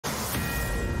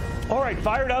All right,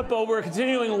 fired up over a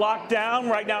continuing lockdown.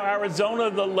 Right now, Arizona,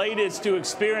 the latest to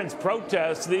experience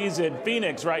protests. These in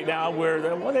Phoenix right now, where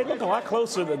they look a lot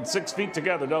closer than 6 feet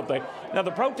together, don't they? Now,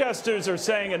 the protesters are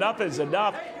saying enough is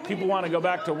enough. People want to go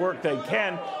back to work, they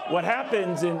can. What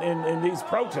happens in these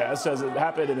protests, as it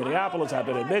happened in Minneapolis,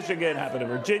 happened in Michigan, happened in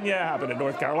Virginia, happened in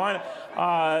North Carolina,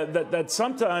 that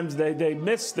sometimes they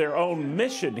miss their own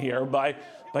mission here by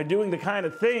doing the kind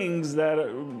of things that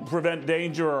prevent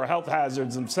danger or health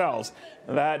hazards themselves.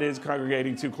 That is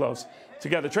congregating too close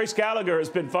together. Trace Gallagher has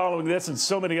been following this and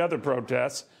so many other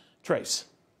protests. Trace.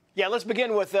 Yeah, let's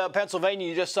begin with Pennsylvania.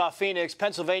 You just saw Phoenix.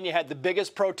 Pennsylvania had the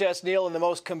biggest protest, Neil, and the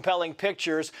most compelling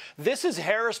pictures. This is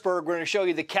Harrisburg. We're going to show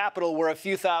you the capital, where a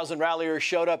few thousand ralliers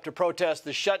showed up to protest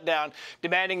the shutdown,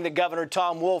 demanding that Governor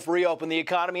Tom Wolf reopen the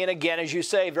economy. And again, as you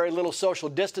say, very little social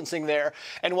distancing there.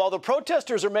 And while the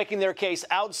protesters are making their case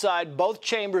outside, both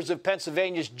chambers of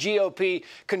Pennsylvania's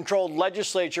GOP-controlled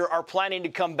legislature are planning to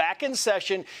come back in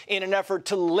session in an effort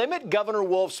to limit Governor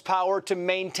Wolf's power to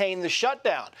maintain the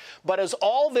shutdown. But as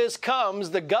all this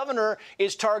comes, the governor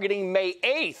is targeting May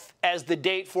 8th as the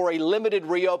date for a limited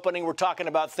reopening. We're talking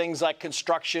about things like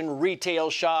construction, retail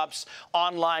shops,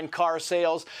 online car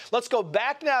sales. Let's go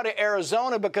back now to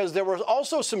Arizona, because there were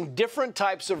also some different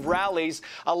types of rallies.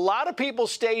 A lot of people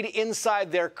stayed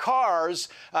inside their cars,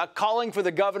 calling for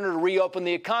the governor to reopen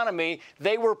the economy.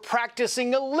 They were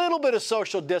practicing a little bit of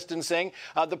social distancing.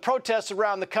 The protests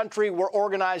around the country were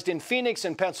organized in Phoenix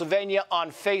and Pennsylvania on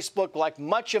Facebook, like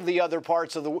much of the other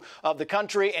parts of the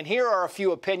country. And here are a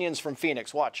few opinions from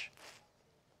Phoenix. Watch.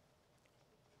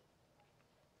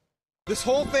 This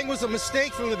whole thing was a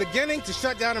mistake from the beginning to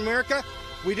shut down America.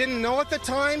 We didn't know at the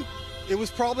time. It was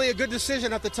probably a good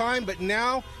decision at the time, but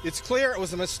now it's clear it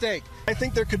was a mistake. I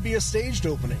think there could be a staged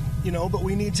opening, but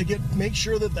we need to make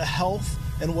sure that the health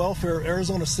and welfare of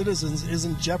Arizona citizens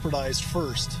isn't jeopardized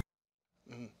first.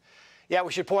 Yeah,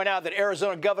 we should point out that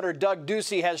Arizona Governor Doug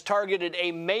Ducey has targeted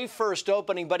a May 1st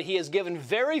opening, but he has given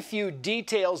very few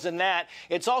details in that.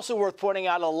 It's also worth pointing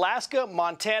out Alaska,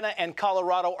 Montana, and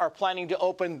Colorado are planning to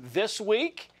open this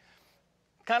week.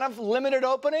 Kind of limited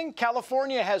opening.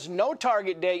 California has no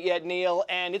target date yet, Neil,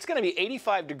 and it's going to be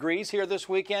 85 degrees here this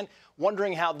weekend.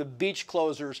 Wondering how the beach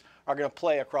closures are going to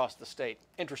play across the state.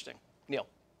 Interesting. Neil.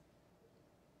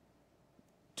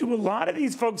 Do a lot of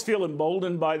these folks feel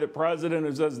emboldened by the president,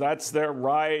 who says that's their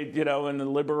right, and to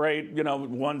liberate,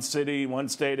 one city, one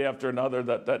state after another,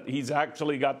 that he's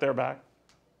actually got their back?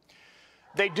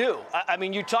 They do. I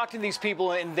mean, you talk to these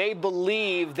people and they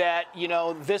believe that,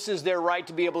 this is their right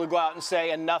to be able to go out and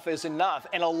say enough is enough.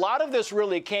 And a lot of this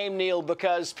really came, Neil,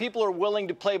 because people are willing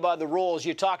to play by the rules.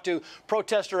 You talk to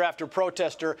protester after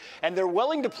protester, and they're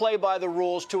willing to play by the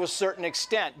rules to a certain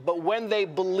extent. But when they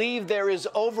believe there is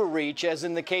overreach, as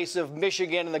in the case of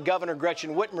Michigan and the governor,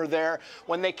 Gretchen Whitmer there,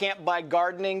 when they can't buy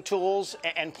gardening tools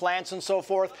and plants and so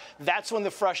forth, that's when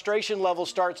the frustration level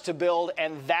starts to build.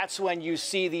 And that's when you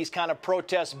see these kind of protests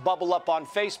bubble up on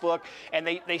Facebook, and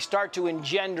they start to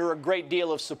engender a great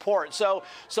deal of support. So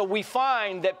we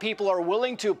find that people are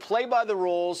willing to play by the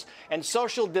rules and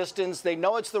social distance. They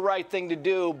know it's the right thing to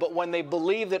do, but when they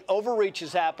believe that overreach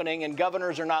is happening and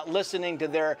governors are not listening to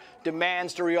their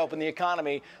demands to reopen the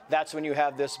economy, that's when you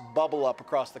have this bubble up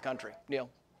across the country. Neil.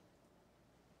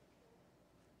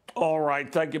 All right.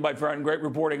 Thank you, my friend. Great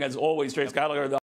reporting as always, Trace Gallagher.